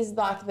it is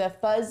like the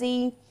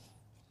fuzzy,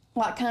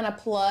 like kind of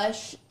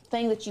plush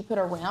thing that you put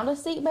around a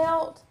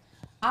seatbelt,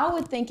 I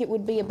would think it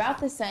would be about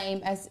the same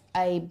as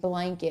a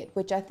blanket,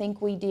 which I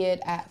think we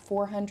did at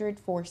 400,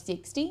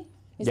 460.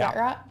 Is that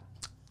right?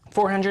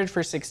 400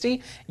 for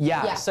 60?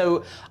 Yeah.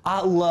 So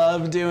I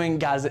love doing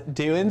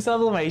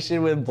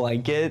sublimation with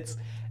blankets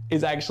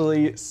is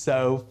actually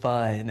so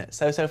fun.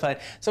 So fun.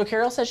 So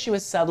Carol says she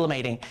was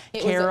sublimating.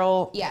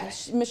 Michelle,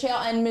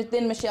 and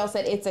then Michelle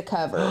said it's a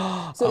cover.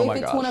 So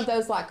if it's one of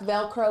those like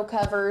Velcro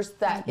covers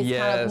that is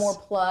kind of more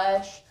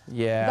plush,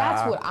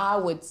 that's what I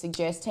would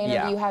suggest.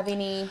 Tanner, do you have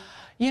any?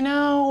 You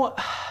know,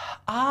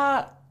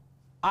 I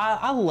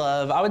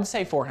would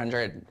say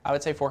 400. I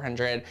would say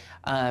 400.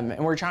 And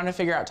we're trying to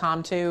figure out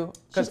time too.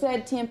 She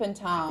said temp and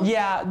time.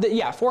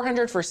 Yeah,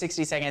 400 for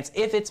 60 seconds.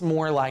 If it's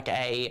more like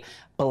a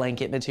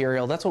blanket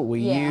material, that's what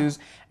we use,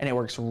 and it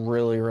works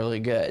really,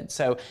 really good.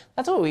 So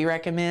that's what we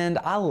recommend.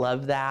 I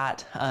love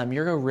that.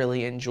 You're gonna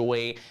really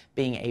enjoy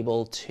being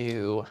able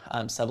to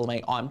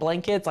sublimate on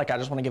blankets. Like, I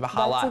just wanna give a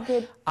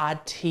highlight. I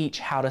teach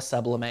how to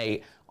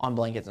sublimate on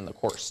blankets in the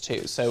course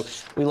too. So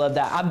we love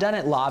that. I've done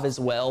it live as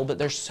well, but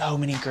there's so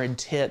many good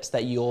tips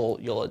that you'll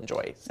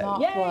enjoy. So,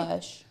 not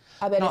plush.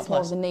 I bet it's more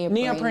of the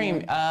neoprene.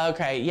 Neoprene,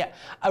 okay, yeah.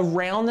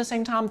 Around the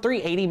same time,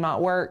 380 might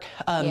work.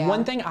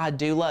 One thing I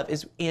do love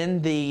is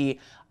in the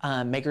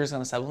Makers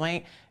Gonna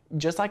Sublimate,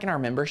 just like in our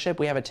membership,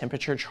 we have a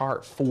temperature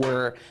chart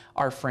for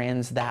our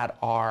friends that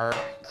are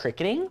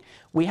cricketing.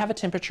 We have a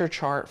temperature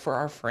chart for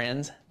our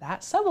friends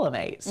that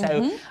sublimate.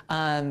 So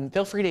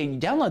feel free to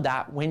download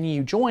that when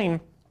you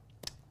join,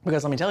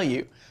 because let me tell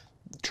you,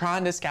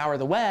 trying to scour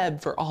the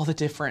web for all the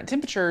different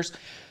temperatures,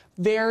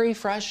 very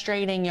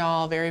frustrating,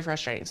 y'all, very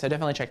frustrating. So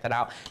definitely check that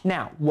out.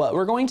 Now, what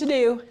we're going to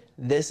do,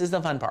 this is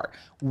the fun part.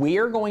 We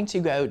are going to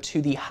go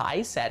to the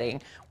high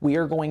setting. We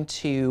are going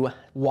to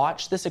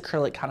watch this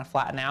acrylic kind of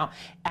flatten out.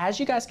 As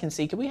you guys can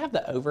see, can we have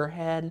the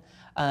overhead?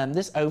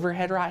 This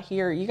overhead right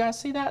here, you guys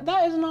see that?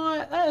 That is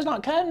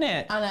not cutting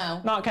it. I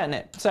know. Not cutting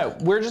it. So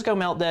we're just gonna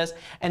melt this,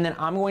 and then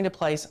I'm going to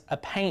place a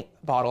paint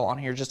bottle on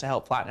here just to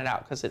help flatten it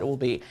out because it will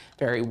be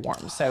very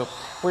warm. So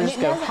we're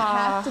just going to. It doesn't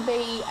have to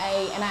be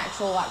an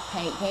actual like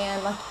paint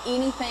can, like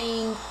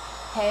anything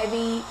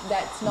heavy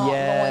that's not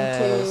going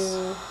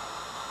to,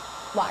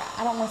 like,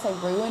 I don't want to say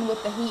ruin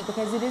with the heat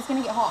because it is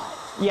going to get hot.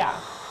 Yeah,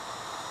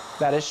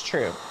 that is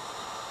true.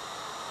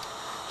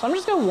 So I'm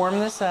just going to warm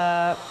this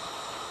up.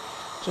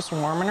 Just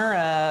warming her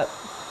up.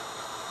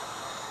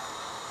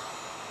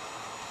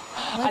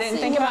 I didn't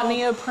think about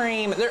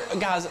neoprene.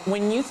 Guys,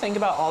 when you think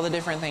about all the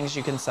different things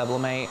you can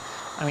sublimate,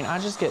 I mean, I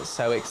just get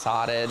so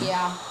excited.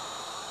 Yeah.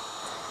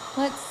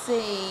 Let's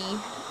see.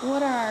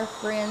 What are our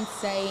friends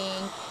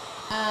saying?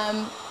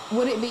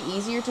 Would it be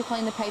easier to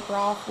clean the paper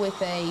off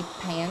with a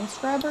pan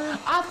scrubber?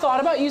 I thought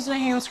about using a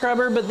hand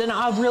scrubber, but then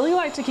I really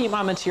like to keep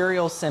my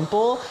material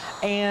simple,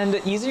 and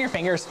using your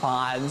finger is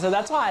fine. So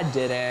that's why I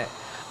didn't.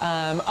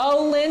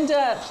 Oh,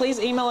 Linda, please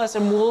email us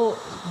and we'll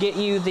get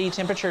you the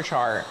temperature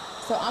chart.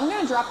 So I'm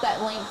going to drop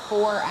that link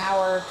for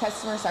our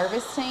customer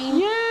service team.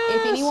 Yes.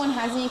 If anyone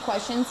has any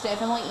questions,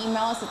 definitely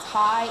email us. It's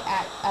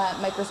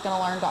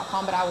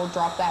hi@makersgonnalearn.com, but I will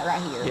drop that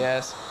right here.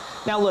 Yes.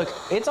 Now look,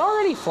 it's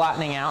already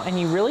flattening out, and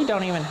you really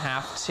don't even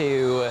have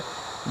to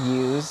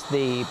use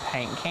the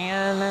paint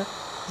can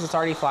because it's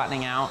already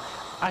flattening out.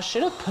 I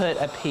should have put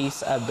a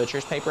piece of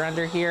butcher's paper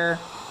under here.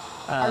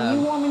 Are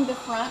you warming the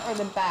front or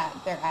the back?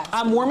 They're asking.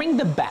 I'm warming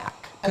the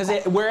back because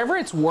Okay. wherever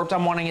it's warped,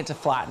 I'm wanting it to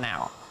flatten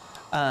out.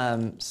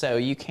 So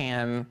you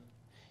can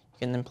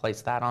then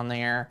place that on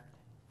there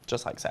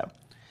just like so.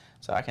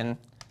 So I can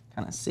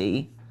kind of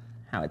see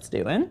how it's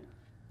doing.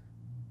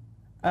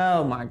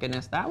 Oh my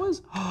goodness, that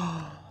was,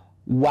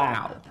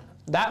 wow.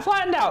 That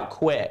flattened out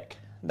quick.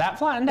 That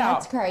flattened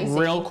That's out crazy.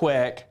 real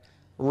quick.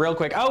 Real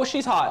quick. Oh,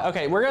 she's hot.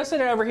 Okay, we're gonna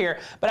sit it over here.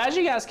 But as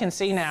you guys can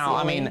see now,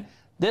 I mean,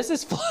 this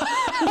is that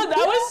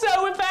was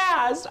so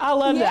fast. I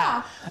love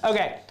that.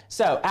 Okay,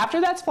 so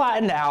after that's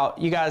flattened out,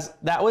 you guys,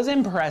 that was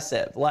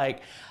impressive.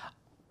 Like,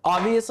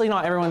 obviously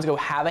not everyone's gonna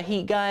have a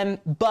heat gun,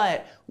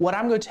 but what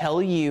I'm gonna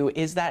tell you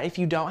is that if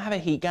you don't have a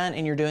heat gun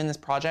and you're doing this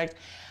project,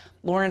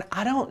 Lauren,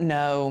 I don't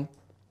know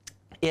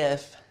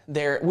if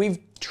we've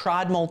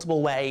tried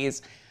multiple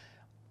ways,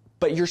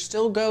 but you're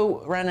still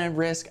running a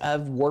risk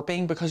of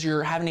warping because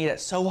you're having to get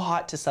it so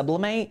hot to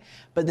sublimate,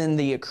 but then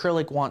the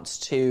acrylic wants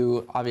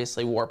to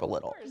obviously warp a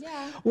little.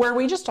 Yeah. Were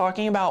we just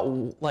talking about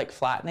like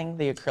flattening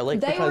the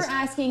acrylic? They were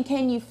asking,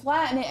 can you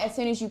flatten it as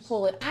soon as you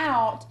pull it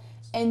out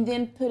and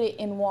then put it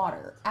in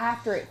water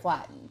after it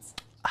flattens?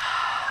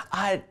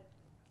 I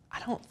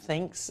don't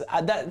think so.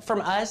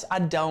 From us, I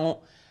don't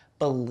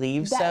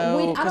believe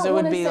so, because it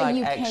would be like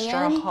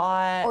extra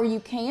hot. Or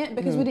you can't,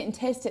 because we didn't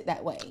test it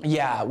that way.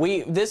 Yeah,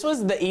 this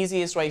was the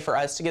easiest way for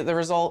us to get the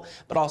result,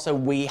 but also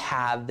we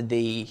have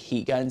the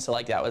heat gun, so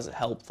like that was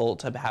helpful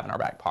to have in our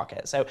back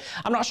pocket. So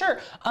I'm not sure.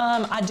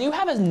 I do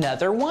have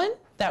another one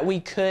that we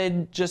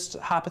could just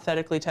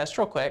hypothetically test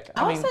real quick.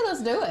 I would say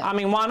let's do it. I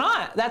mean, why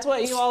not? That's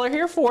what you all are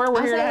here for.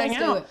 We're here to hang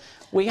out.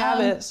 We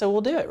have it, so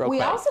we'll do it real quick.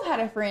 We also had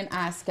a friend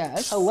ask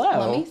us.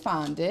 Hello. Let me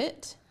find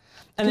it.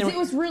 Because it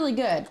was really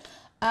good.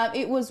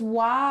 It was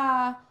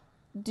why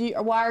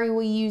are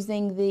we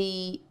using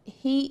the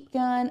heat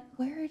gun?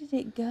 Where did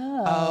it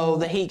go? Oh,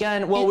 the heat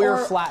gun. Well, we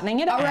were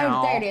flattening it out.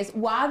 Right, there it is.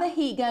 Why the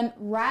heat gun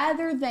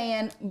rather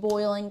than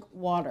boiling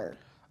water?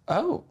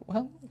 Oh,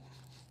 well,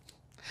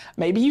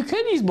 maybe you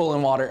could use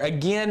boiling water.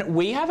 Again,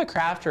 we have a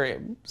craft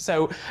room.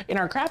 So in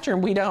our craft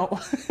room, we don't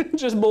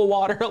just boil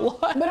water a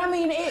lot. But I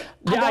mean,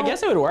 I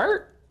guess it would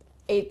work.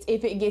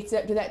 If it gets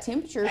up to that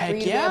temperature for you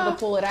to be able to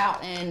pull it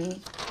out and...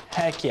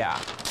 Heck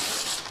yeah.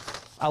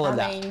 I love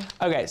that.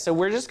 Okay, so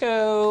we're just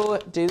go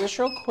do this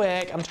real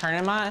quick. I'm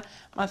turning my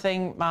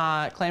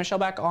clamshell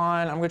back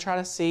on. I'm gonna try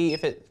to see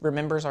if it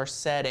remembers our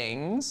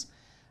settings.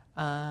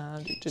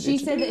 She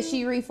said that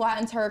she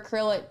reflattens her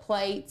acrylic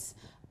plates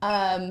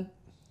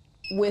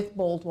with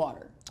boiled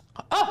water.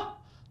 Oh,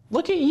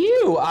 look at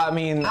you. I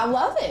mean, I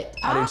love it.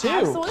 I do too.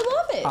 I absolutely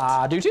love it.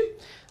 I do too.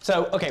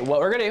 So, okay,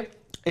 what we're gonna do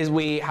is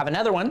we have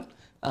another one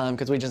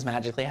because we just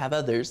magically have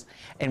others,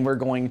 and we're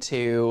going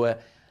to,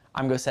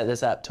 I'm gonna set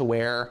this up to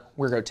where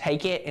we're gonna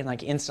take it and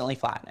like instantly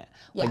flatten it.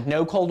 Yeah. Like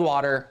no cold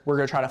water, we're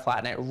gonna try to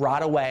flatten it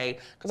right away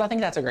because I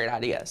think that's a great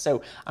idea.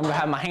 So I'm gonna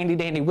have my handy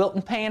dandy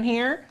Wilton pan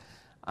here.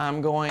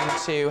 I'm going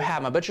to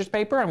have my butcher's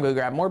paper. I'm gonna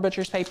grab more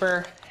butcher's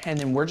paper, and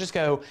then we're just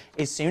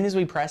as soon as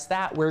we press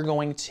that, we're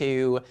going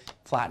to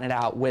flatten it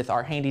out with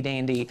our handy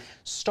dandy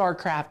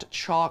StarCraft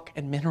chalk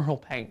and mineral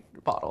paint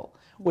bottle,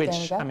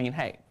 which, I mean,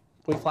 hey,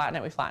 we flatten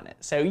it, we flatten it.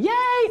 So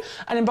yay!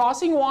 An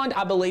embossing wand,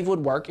 I believe,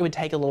 would work. It would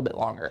take a little bit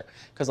longer,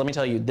 because let me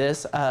tell you,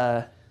 this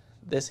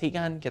heat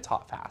gun gets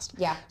hot fast.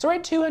 Yeah. So we're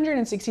at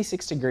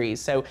 266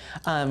 degrees. So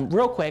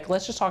real quick,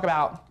 let's just talk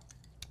about,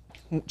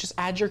 just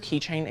add your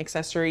keychain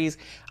accessories.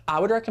 I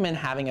would recommend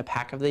having a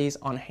pack of these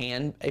on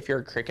hand if you're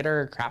a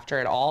Cricketer or crafter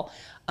at all,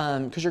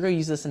 because you're going to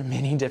use this in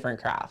many different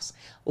crafts.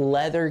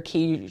 Leather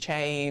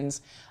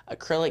keychains,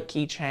 acrylic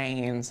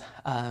keychains.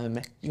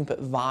 You can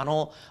put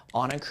vinyl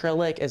on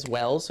acrylic as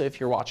well. So if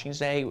you're watching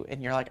today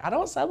and you're like, I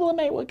don't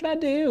sublimate, what can I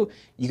do?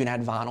 You can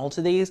add vinyl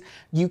to these.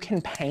 You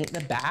can paint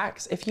the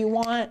backs if you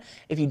want.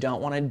 If you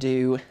don't want to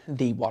do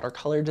the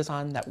watercolor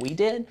design that we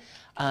did,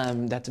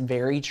 that's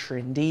very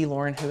trendy.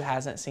 Lauren, who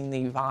hasn't seen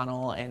the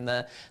vinyl and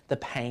the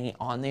paint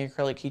on the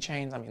acrylic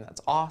keychains, I mean,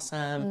 that's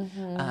awesome.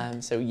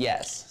 So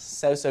yes,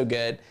 so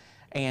good.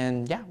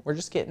 And yeah, we're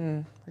just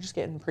getting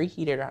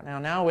preheated right now.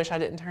 Now I wish I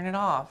didn't turn it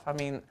off. I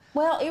mean,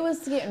 well, it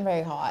was getting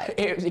very hot.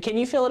 Can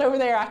you feel it over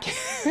there?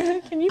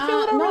 Can you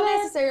feel it over there?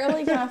 Not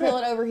necessarily can I feel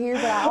it over here,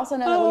 but I also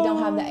know that we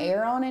don't have the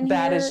air on in here.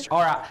 That is,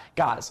 all right,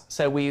 guys.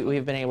 So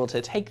we've been able to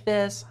take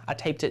this. I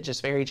taped it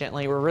just very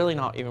gently. We're really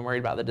not even worried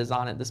about the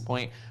design at this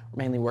point.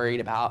 We're mainly worried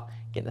about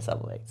getting the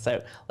sublimate.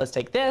 So let's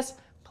take this,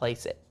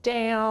 place it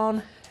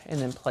down, and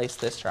then place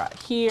this right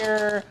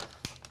here.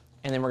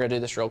 And then we're gonna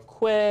do this real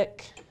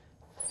quick.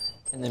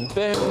 And then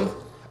boom.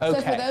 Okay.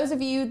 So for those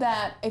of you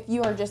that, if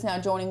you are just now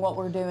joining, what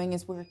we're doing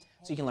is so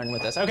you can learn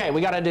with this. Okay,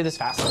 we gotta do this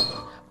fast.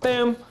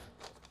 Boom.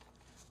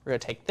 We're gonna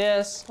take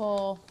this,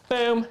 pull,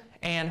 boom,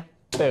 and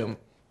boom.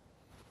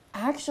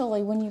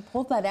 Actually, when you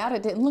pulled that out,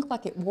 it didn't look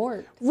like it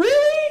warped.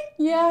 Really?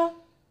 Yeah.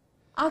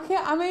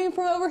 I mean,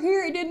 from over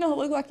here, it did not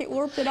look like it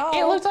warped at all.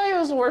 It looked like it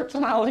was warped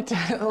when I looked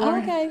at it.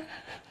 Okay.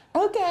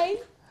 Okay.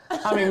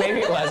 I mean, maybe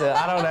it wasn't.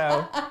 I don't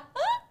know.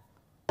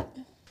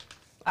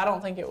 I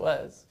don't think it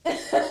was. But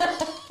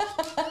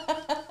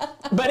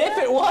if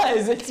it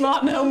was, it's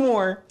not no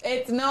more.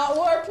 It's not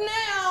warped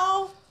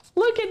now.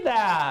 Look at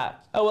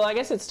that. Oh, well, I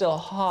guess it's still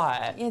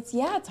hot. It's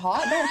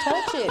hot. Don't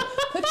touch it.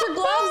 Put your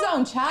gloves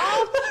on,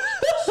 child.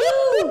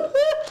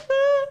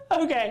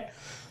 Okay.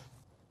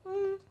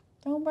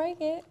 Don't break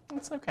it.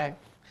 It's okay.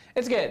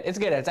 It's good. It's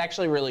good. It's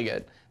actually really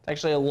good. It's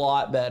actually a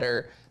lot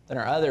better than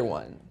our other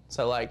one.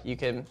 So like you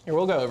can, here,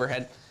 we'll go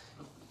overhead.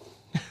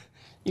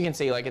 You can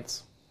see like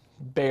it's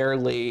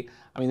barely,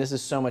 I mean, this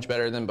is so much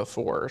better than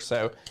before.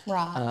 So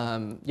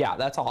right. Yeah,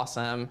 that's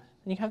awesome. And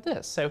you have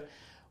this. So,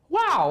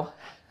 wow.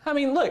 I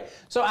mean, look,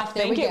 so I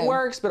think it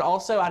works, but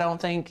also I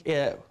don't think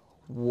it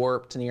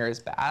warped near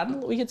as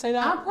bad. We could say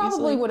that. I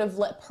probably would have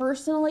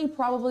personally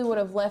would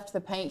have left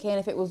the paint can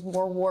if it was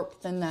more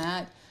warped than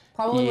that.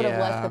 Probably would have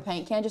left the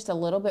paint can just a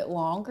little bit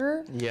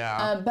longer.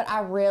 Yeah. But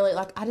I really,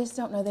 I just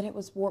don't know that it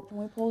was warped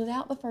when we pulled it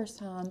out the first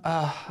time.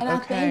 And I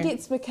think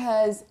it's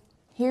because,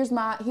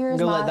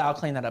 I'll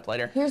clean that up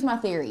later. Here's my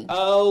theory.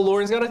 Oh,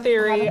 Lauren's got a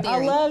theory. I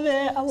love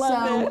it. I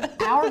love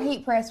it. Our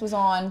heat press was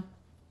on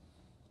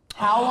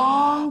how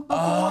long before?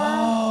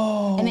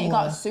 Oh. And it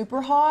got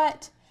super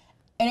hot.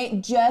 And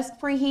it just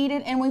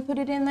preheated and we put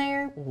it in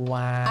there.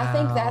 Wow. I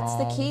think that's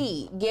the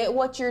key. Get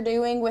what you're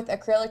doing with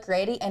acrylic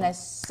ready, and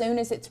as soon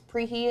as it's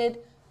preheated,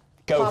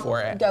 go for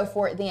it. Go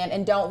for it then,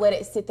 and don't let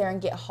it sit there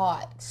and get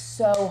hot.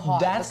 So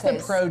hot. That's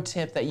the pro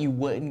tip that you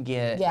wouldn't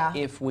get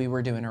if we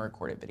were doing a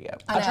recorded video.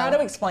 I try to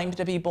explain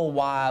to people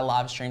why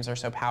live streams are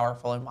so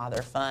powerful and why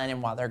they're fun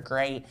and why they're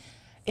great.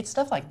 It's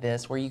stuff like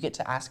this where you get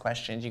to ask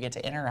questions, you get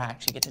to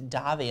interact, you get to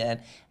dive in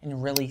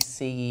and really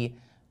see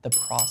the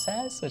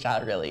process, which I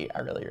really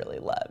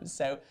love.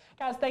 So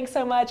guys, thanks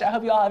so much. I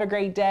hope you all have a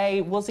great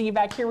day. We'll see you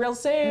back here real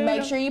soon.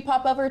 Make sure you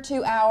pop over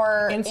to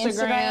our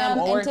Instagram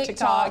or and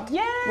TikTok.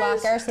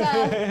 Yes. Like our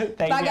stuff.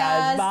 Thank you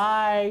guys.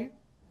 Bye.